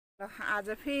आज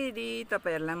फेरि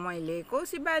तपाईहरुलाई मैले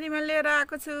कौसी बारीमा लिएर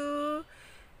आएको छु।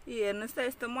 हेर्नुस् त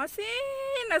यस्तो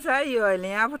मसिनो छ यो अहिले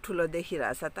यहाँ ठुलो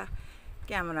देखिरहेछ त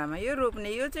क्यामेरामा। यो रोप्ने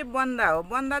यो चाहिँ बन्दा हो।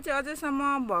 बन्दा चाहिँ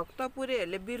अझैसम्म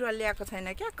भक्तपुरेहरूले बिरुवा ल्याएको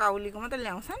छैन क्या, काउलीको मात्र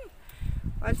ल्याउँछन्।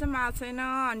 अहिलेसम्म आएको छैन।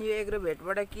 अनि यो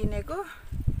एग्रोभेटबाट किनेको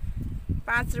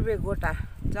 5 रुपैयाँ गोटा,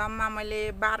 जम्मा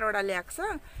मैले 12 वटा ल्याएको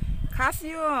छ। खास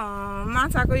यो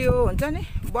माछाको यो हुन्छ नि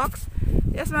बक्स,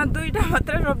 यसमा 2टा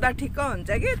मात्रै रोप्दा ठिक्क हुन्छ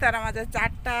कि, तर म चाहिँ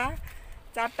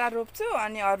 4टा रोप्छु।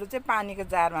 अनि अरू चाहिँ पानीको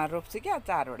जारमा रोप्छु क्या,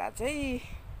 4 वटा चाहिँ।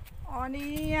 अनि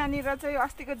यहाँनिर चाहिँ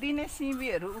अस्तिको दिनै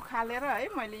सिमीहरू उखालेर है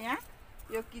मैले यहाँ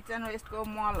यो किचन वेस्टको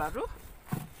मलहरू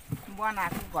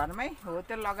बनाएको घरमै हो,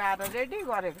 त्यो लगाएर रेडी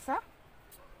गरेको छ।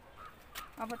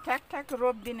 अब ठ्याक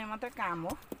रोपिदिने मात्रै काम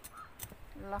हो।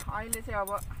 ल अहिले चाहिँ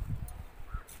अब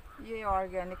यही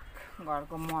अर्ग्यानिक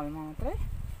घरको मलमा मात्रै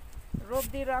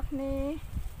रोपिदिइराख्ने,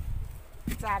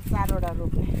 4 वटा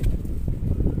रोप्ने।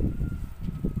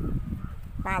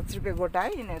 5 रुपैयाँ गोटा है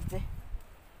यिनीहरू चाहिँ।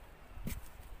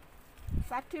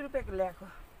 60 रुपैयाँको ल्याएको।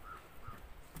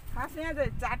 खास यहाँ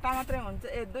चाहिँ 4टा मात्रै हुन्छ,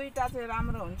 2टा चाहिँ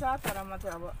राम्रो हुन्छ। तर म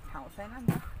चाहिँ अब ठाउँ छैन नि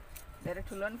त, धेरै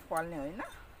ठुलो पनि फल्ने होइन,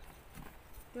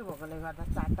 त्यो भएकोले गर्दा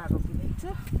 4टा रोपिदिन्छु।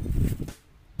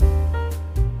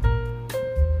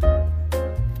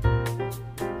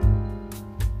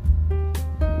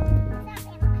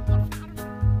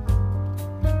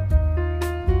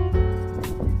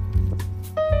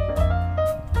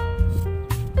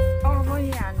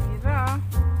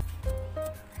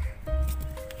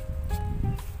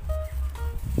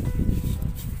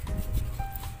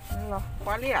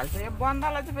 फलिहाल्छ। यो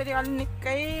बन्दालाई चाहिँ फेरि अलि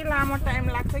निकै लामो टाइम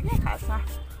लाग्छ क्या खासमा।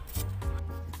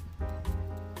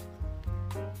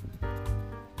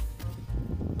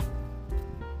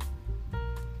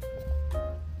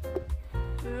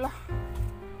 ल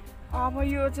अब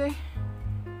यो चाहिँ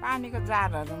पानीको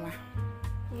जारहरूमा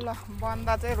ल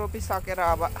बन्दा चाहिँ रोपिसकेर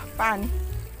अब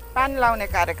पानी लाउने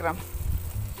कार्यक्रम।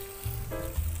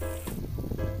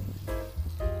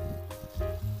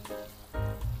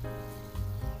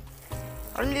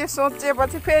 अलि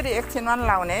सोचेपछि फेरि एकछिनमा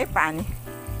लाउने है पानी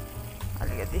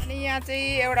अलिकति। यहाँ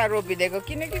चाहिँ एउटा रोपिदिएको,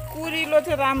 किनकि कुरिलो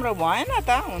चाहिँ राम्रो भएन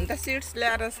त। हुन त सिड्स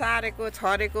ल्याएर सारेको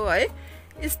छरेको है,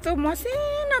 यस्तो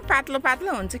मसिनो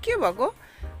पातलो हुन्छ। के भएको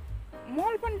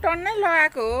मल पनि टन्नै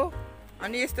लगाएको हो,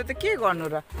 अनि यस्तो त के गर्नु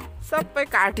र, सबै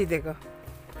काटिदिएको।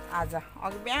 आज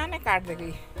अघि बिहानै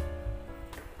काटिदिएको।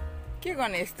 के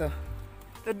गर्ने, यस्तो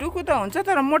त डुकु त हुन्छ,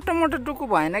 तर मोटो डुकु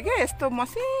भएन क्या, यस्तो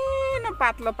मसिनो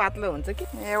पातलो हुन्छ कि।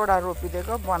 एउटा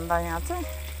रोपिदिएको बन्दा यहाँ चाहिँ।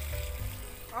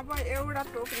 अब एउटा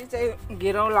टोकरी चाहिँ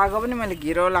घिरौलाको पनि मैले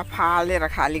घिरौला फालेर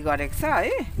खाली गरेको छ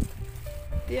है।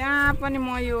 त्यहाँ पनि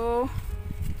म यो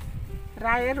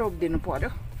रायो रोपिदिनु पर्यो।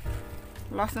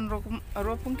 लसुन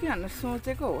रोपौँ कि भनेर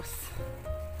सोचेको होस्।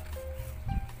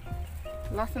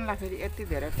 लसुनलाई फेरि यति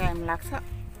धेरै टाइम लाग्छ।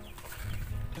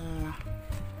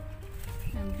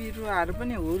 बिरुवाहरू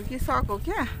पनि हुर्किसक्यो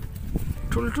क्या,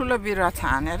 ठुल्ठुलो बिरुवा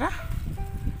छानेर।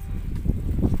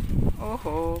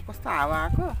 ओहो कस्तो हावा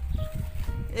आएको।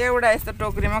 एउटा यस्तो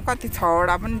टोकरीमा कति 6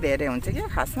 वटा पनि धेरै हुन्छ क्या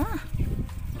खासमा।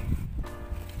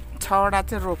 6 वटा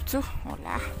चाहिँ रोप्छु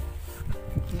होला।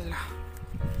 ल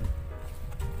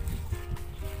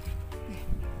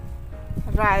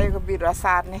रायोको बिरुवा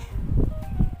सार्ने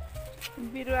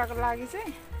बिरुवाको लागि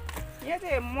चाहिँ यहाँ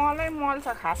चाहिँ मल छ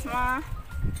खासमा।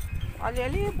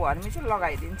 अलिअलि भर्मी चाहिँ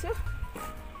लगाइदिन्छु।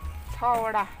 6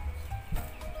 वटा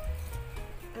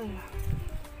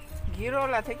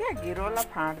घिरौला थियो क्या, घिरौला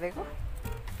फाँडिदिएको।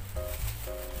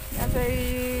 यहाँ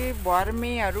चाहिँ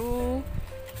भर्मीहरू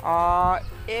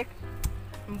एक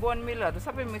बोनमिलहरू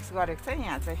सबै मिक्स गरेको छ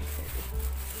यहाँ चाहिँ।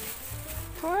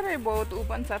 थोरै बहुत ऊ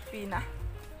पनि छ पिना।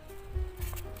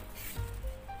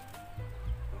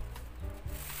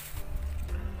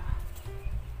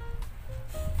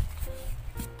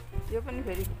 यो पनि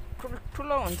फेरि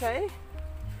ठुलो हुन्छ है,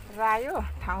 रायो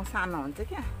ठाउँ सानो हुन्छ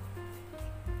क्या।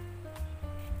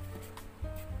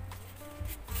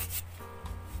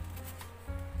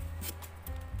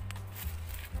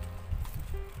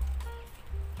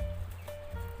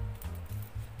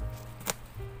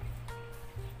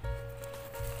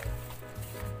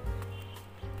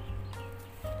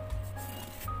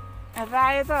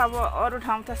 रायो त अब अरू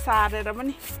ठाउँ त सारेर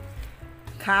पनि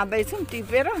खाँदैछौँ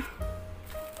टिपेर।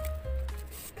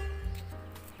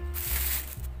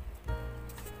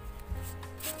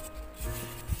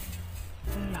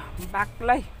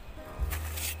 बाक्लै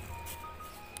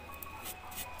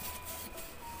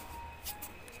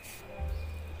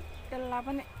त्यसलाई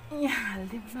पनि यहाँ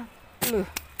हालिदिउँ न।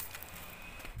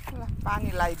 ल पानी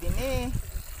लगाइदिने।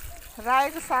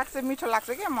 रायोको साग चाहिँ मिठो लाग्छ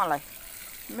क्या मलाई।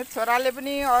 मेरो छोराले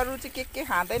पनि अरू चाहिँ के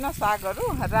खाँदैन सागहरू,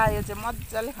 रायो चाहिँ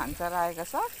मजाले खान्छ रायोको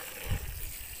साग।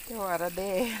 त्यो भएर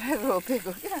धेरै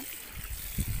रोपेको क्या।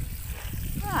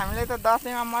 हामीले त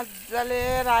दसैँमा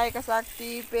मजाले रायोको साग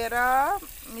टिपेर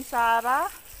मिसाएर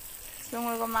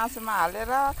सुँगुरको मासुमा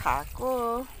हालेर खाएको।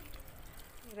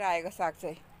 रायोको साग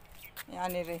चाहिँ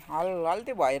यहाँनिर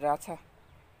हल्हल्ती भइरहेछ,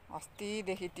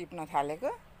 अस्तिदेखि टिप्न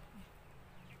थालेको।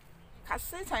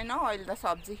 खासै छैन हौ अहिले त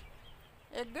सब्जी,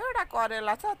 एक दुईवटा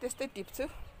करेला छ त्यस्तै टिप्छु।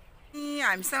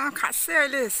 हामीसँग खासै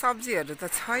अहिले सब्जीहरू त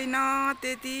छैन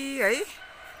त्यति है।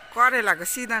 करेलाको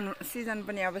सिजन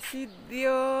पनि अब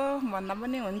सिद्धियो भन्दा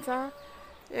पनि हुन्छ।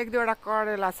 एक दुईवटा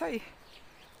करेला छ है।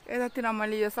 यतातिर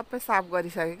मैले यो सबै साफ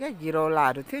गरिसकेँ क्या,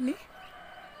 घिरौलाहरू थियो नि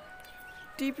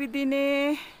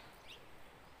टिपिदिने।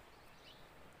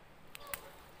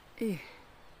 ए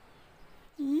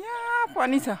यहाँ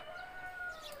पनि छ,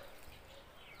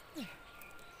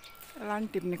 यसलाई पनि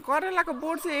टिप्ने। करेलाको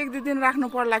बोट चाहिँ एक दुई दिन राख्नु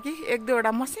पर्ला कि, एक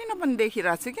दुईवटा मसिनो पनि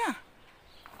देखिरहेको छु क्या।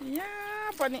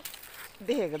 यहाँ पनि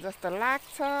देखेको जस्तो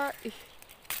लाग्छ।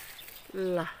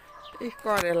 ल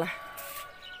करेला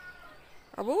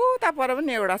अब उता पर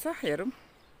पनि एउटा छ, हेरौँ।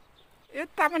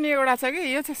 यता पनि एउटा छ कि,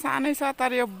 यो चाहिँ सानै छ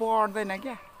तर यो बढ्दैन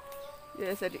क्या, यो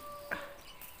यसरी।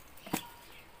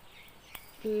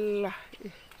 ल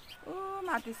ओ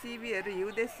माथि सिबीहरू,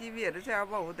 हिउँदे सिबीहरू चाहिँ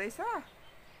अब हुँदैछ।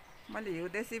 मैले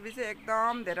हिउँदे सिबी चाहिँ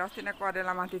एकदम धेरै अस्ति नै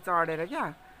करेला माथि चढेर क्या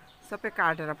सबै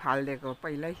काटेर फालिदिएको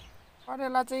पहिल्यै।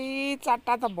 करेला चाहिँ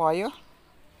 4टा त भयो।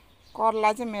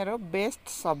 करेला चाहिँ मेरो बेस्ट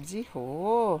सब्जी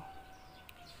हो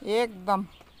एकदम।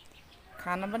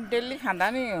 खाना पनि डेली खाँदा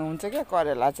नि हुन्छ क्या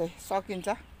करेला चाहिँ, सकिन्छ।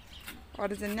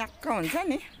 अरू चाहिँ न्याक्क हुन्छ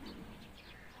नि।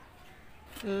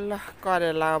 ल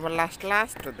करेला अब लास्ट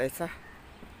हुँदैछ।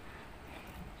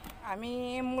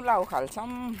 हामी मुला उखाल्छौँ।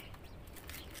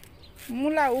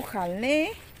 मुला उखाल्ने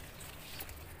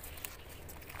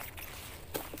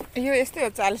यो यस्तै हो,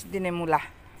 40 दिने मुला।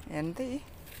 हेर्नु त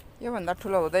योभन्दा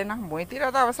ठुलो हुँदैन। भुइँतिर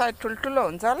त अब सायद ठुल्ठुलो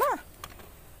हुन्छ होला,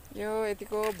 यो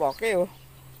यतिको भएकै हो।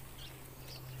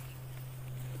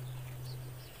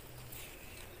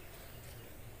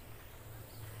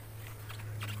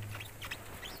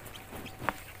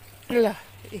 ल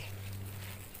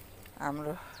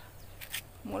हाम्रो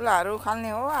मुलाहरू उखाल्ने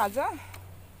हो आज।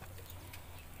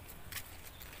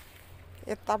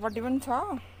 यतापट्टि पनि छ।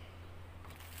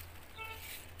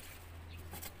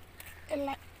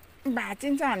 यसलाई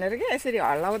भाँचिन्छ भनेर क्या यसरी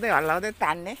हल्लाउँदै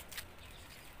तान्ने।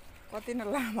 कति नै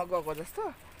लामो गएको जस्तो।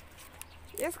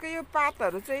 यसको यो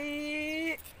पातहरू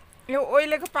चाहिँ, यो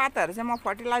ओइलेको पातहरू चाहिँ म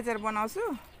फर्टिलाइजर बनाउँछु।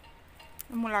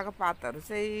 मुलाको पातहरू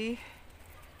चाहिँ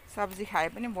सब्जी खाए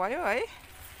पनि भयो है।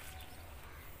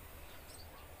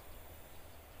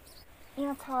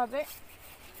 यहाँ छ अझै।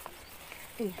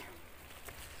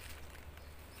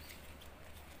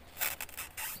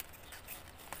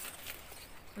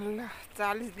 ल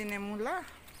 40 दिने मुला,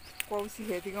 कौसी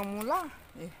खेतीको मुला।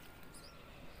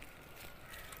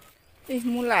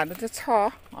 मुलाहरू चाहिँ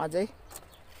छ अझै,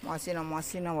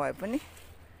 मसिनो भए पनि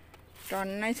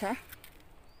टन्नै छ।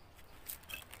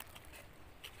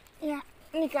 यहाँ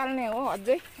निकाल्ने हो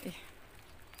अझै।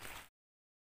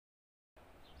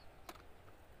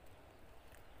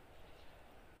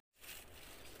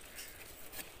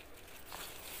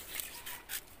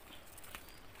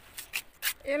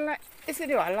 यसलाई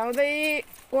यसरी हल्लाउँदै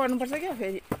गर्नुपर्छ क्या,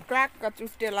 फेरि क्राक्क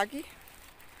चुट्टेला कि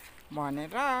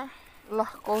भनेर। ल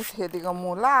कौसी खेतीको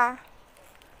मुला,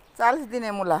 40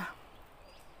 दिने मुला।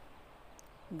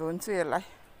 धुन्छु यसलाई।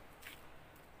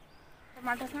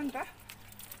 टमाटर छ नि त।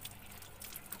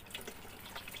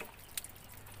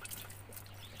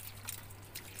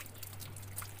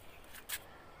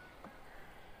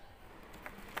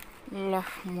 ल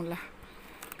मुला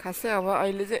खासै अब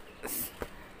अहिले चाहिँ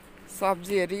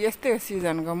सब्जीहरू यस्तै हो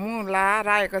सिजनको। मुला,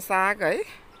 रायोको साग है,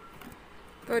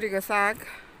 तोरीको साग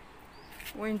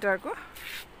विन्टरको।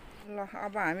 ल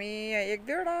अब हामी एक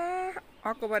दुईवटा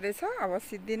अकबरे छ, अब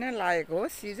सिद्धिनै लागेको हो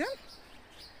सिजन।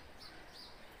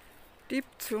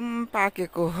 टिप्छौँ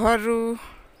पाकेकोहरू।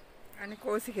 अनि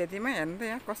कौसी खेतीमा हेर्नु त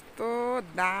यहाँ कस्तो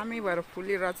दामी भएर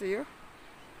फुलिरहेछ यो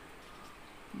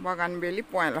बगानबेली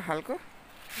पहेँलो खालको।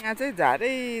 यहाँ चाहिँ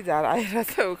झारै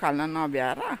आइरहेछ उखाल्न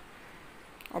नभ्याएर।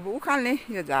 अब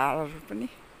उखाल्ने यो झारहरू पनि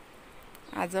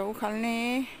आज उखाल्ने।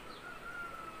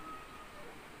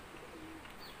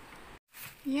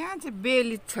 यहाँ चाहिँ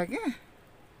बेलिच छ क्या,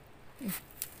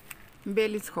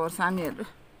 बेलिच खोर्सानीहरू।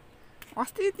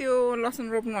 अस्ति त्यो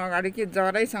लसुन रोप्नु अगाडि के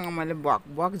जरैसँग मैले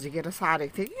भक झिकेर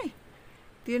सारेको थिएँ कि,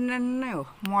 त्यो नै हो,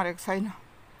 मरेको छैन।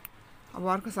 अब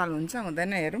अर्को साल हुन्छ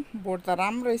हुँदैन हेरौँ। बोट त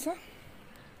राम्रै छ।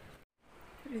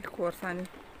 खोर्सानी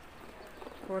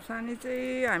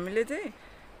चाहिँ हामीले चाहिँ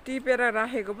टिपेर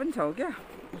राखेको पनि छौँ क्या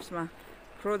उसमा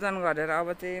फ्रोजन गरेर।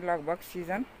 अब चाहिँ लगभग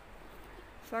सिजन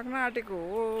सक्न आँटेको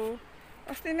हो।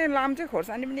 अस्ति नै लाम्चे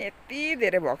खोर्सानी पनि यति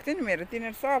धेरै भएको थियो नि मेरो,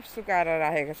 तिनीहरू सब सुकाएर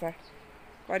राखेको छ।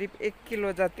 करिब 1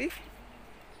 किलो जति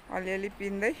अलिअलि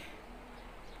पिन्दै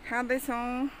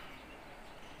खाँदैछौँ।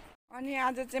 अनि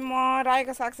आज चाहिँ म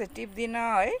रायोको साग चाहिँ टिप्दिनँ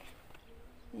है।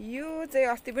 यो चाहिँ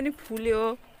अस्ति पनि फुल्यो,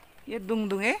 यो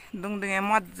दुङदुङे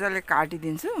मजाले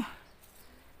काटिदिन्छु,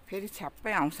 फेरि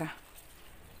छ्याप्पै आउँछ।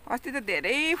 अस्ति त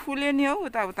धेरै फुल्यो नि हौ,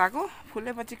 उताको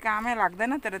फुलेपछि कामै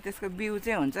लाग्दैन, तर त्यसको बिउ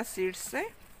चाहिँ हुन्छ, सिड्स चाहिँ।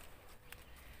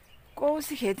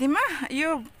 कौसी खेतीमा यो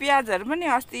प्याजहरू पनि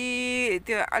अस्ति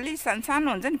त्यो अलि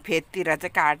सानो हुन्छ नि, फेदतिर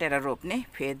चाहिँ काटेर रोप्ने,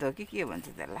 फेद हो कि के भन्छ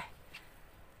त्यसलाई।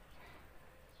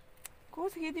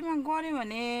 कौसी खेतीमा गऱ्यो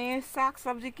भने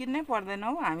सागसब्जी किन्नै पर्दैन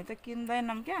हौ, हामी त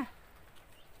किन्दैनौँ क्या।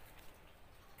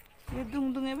 यो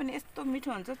दुङदुङे पनि यस्तो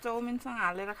मिठो हुन्छ, चाउमिनसँग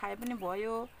हालेर खाए पनि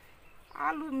भयो,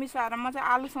 आलु मिसाएर म चाहिँ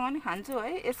आलुसँग नि खान्छु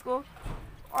है। यसको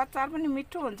अचार पनि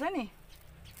मिठो हुन्छ नि,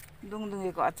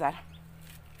 दुङदुङेको अचार।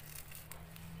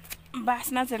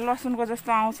 बास्ना चाहिँ लसुनको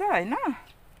जस्तो आउँछ होइन,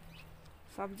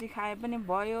 सब्जी खाए पनि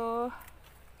भयो।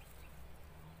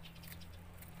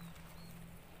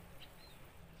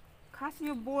 खास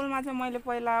यो बोलमा चाहिँ मैले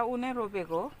पहिला नै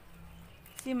रोपेको हो,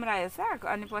 सिमरायो साग,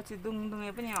 अनि पछि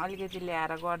दुङदुङे पनि अलिकति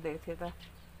ल्याएर गरिदिएको थिएँ त।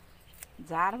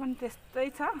 झार पनि त्यस्तै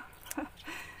छ,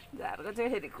 झारको चाहिँ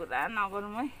फेरि कुरा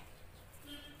नगरौँ है,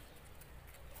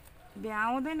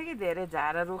 भ्याउँदैन कि धेरै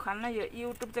झारहरू खान। यो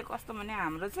युट्युब चाहिँ कस्तो भने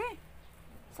हाम्रो चाहिँ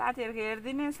साथीहरूको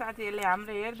हेरिदिने, साथीहरूले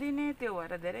हाम्रो हेरिदिने, त्यो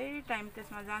भएर धेरै टाइम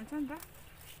त्यसमा जान्छ नि त।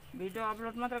 भिडियो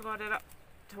अपलोड मात्र गरेर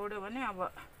छोड्यो भने अब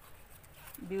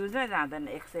भ्युजै जाँदैन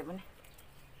 100 पनि।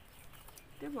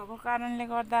 त्यो भएको कारणले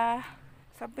गर्दा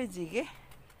सबै झिके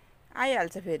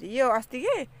आइहाल्छ फेरि। यो अस्ति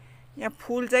के यहाँ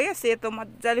फुल्छ क्या, सेतो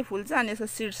मजाले फुल्छ, अनि यसको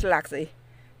सिड्स लाग्छ,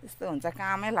 यस्तो हुन्छ,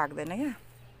 कामै लाग्दैन क्या।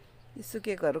 यो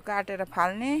सुकेकोहरू काटेर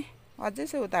फाल्ने अझै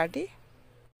छ उताटी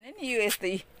नि। यो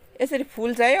यस्तै यसरी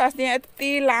फुल्छ है। अस्ति यहाँ यति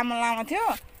लामो थियो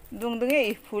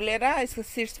दुङदुङे, फुलेर यसको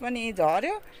सिड्स पनि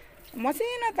झऱ्यो,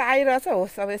 मसिनो त आइरहेछ।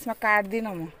 होस् अब यसमा काट्दिनँ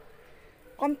म,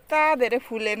 कम्ता धेरै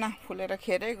फुलेर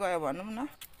खेरै गयो भनौँ न।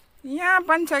 यहाँ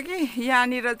पनि छ कि,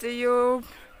 यहाँनिर चाहिँ यो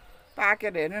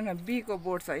पाकेर हेर्नु न, बीको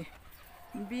बोट छ,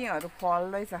 बीहरू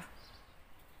फल्दैछ।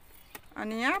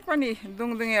 अनि यहाँ पनि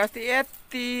दुङदुङे अस्ति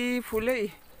यति फुल्यो,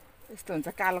 यस्तो हुन्छ,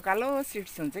 कालो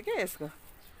सिड्स हुन्छ क्या यसको।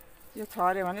 यो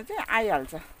छर्यो भने चाहिँ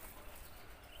आइहाल्छ,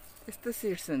 यस्तो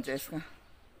सिड्स हुन्छ यसको,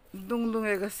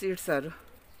 दुङदुङेको सिड्सहरू।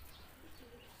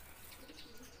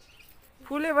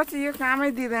 फुलेपछि यो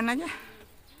कामै दिँदैन क्या।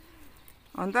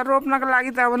 अन्त रोप्नको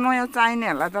लागि त अब नयाँ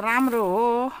चाहिनेहरूलाई त राम्रो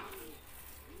हो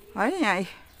है। यहाँ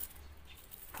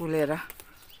फुलेर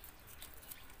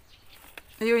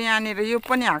यो यहाँनिर यो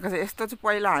पनि आएको छ। यस्तो चाहिँ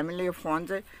पहिला हामीले यो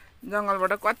फन चाहिँ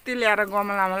जङ्गलबाट कति ल्याएर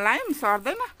गमलामा लायौँ,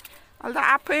 सर्दैन, अहिले त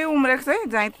आफै उम्रेको छ है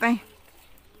जहीँ तहीँ।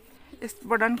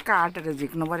 यसबाट पनि काटेर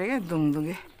झिक्नु पऱ्यो क्या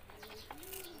दुङदुङे।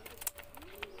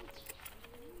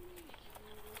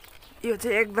 यो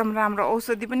चाहिँ एकदम राम्रो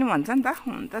औषधि पनि भन्छ नि त,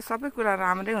 हुन त सबै कुरा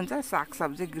राम्रै हुन्छ,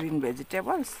 सागसब्जी, ग्रिन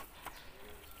भेजिटेबल्स।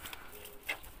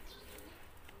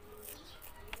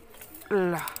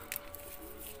 ल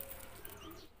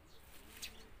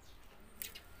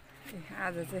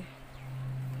आज चाहिँ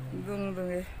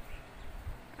दुङदुङे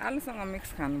आलुसँग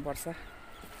मिक्स खानुपर्छ।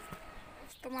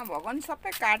 यस्तोमा भएको नि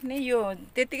सबै काट्ने, यो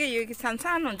त्यतिकै, यो कि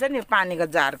सानो हुन्छ नि पानीको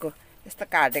जारको, यस्तो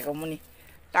काटेको मुनि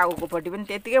टाउकोपट्टि पनि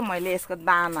त्यतिकै। मैले यसको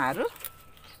दानाहरू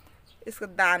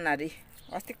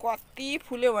अस्ति कति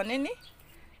फुल्यो भने नि,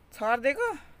 छरिदिएको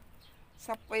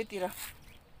सबैतिर।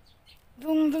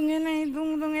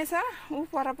 दुङदुङे छ ऊ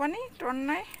पर पनि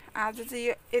टन्नै। आज चाहिँ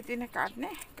यो यति नै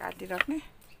काटिराख्ने।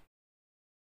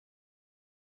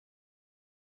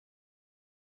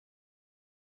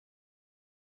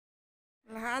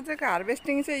 ल आजको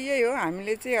हार्भेस्टिङ चाहिँ यही हो।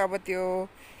 हामीले चाहिँ अब त्यो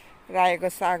रायोको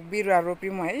साग बिरुवा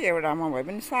रोप्यौँ है, एउटामा भए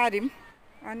पनि सार्यौँ,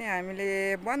 अनि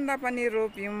हामीले बन्दा पनि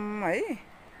रोप्यौँ है।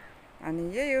 अनि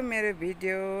यही हो मेरो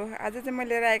भिडियो। आज चाहिँ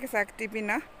मैले रायोको साग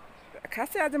टिपिनँ,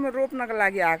 खास चाहिँ आज म रोप्नको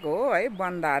लागि आएको हो है,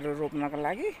 बन्दाहरू रोप्नको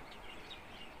लागि।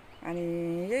 अनि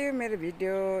यही हो मेरो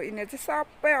भिडियो। यिनीहरू चाहिँ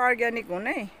सबै अर्ग्यानिक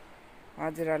हुने।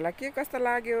 हजुरहरूलाई के कस्तो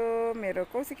लाग्यो मेरो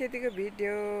कौसी खेतीको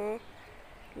भिडियो,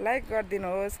 लाइक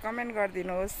गरिदिनुहोस्, कमेन्ट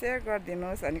गरिदिनुहोस्, सेयर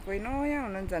गरिदिनुहोस्, अनि कोही नयाँ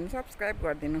हुनुहुन्छ भने सब्सक्राइब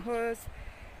गरिदिनुहोस्।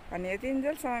 अनि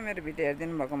यतिन्जेलसम्म मेरो भिडियो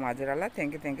हेरिदिनु भएको हजुरहरूलाई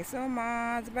thank you so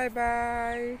much. By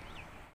by.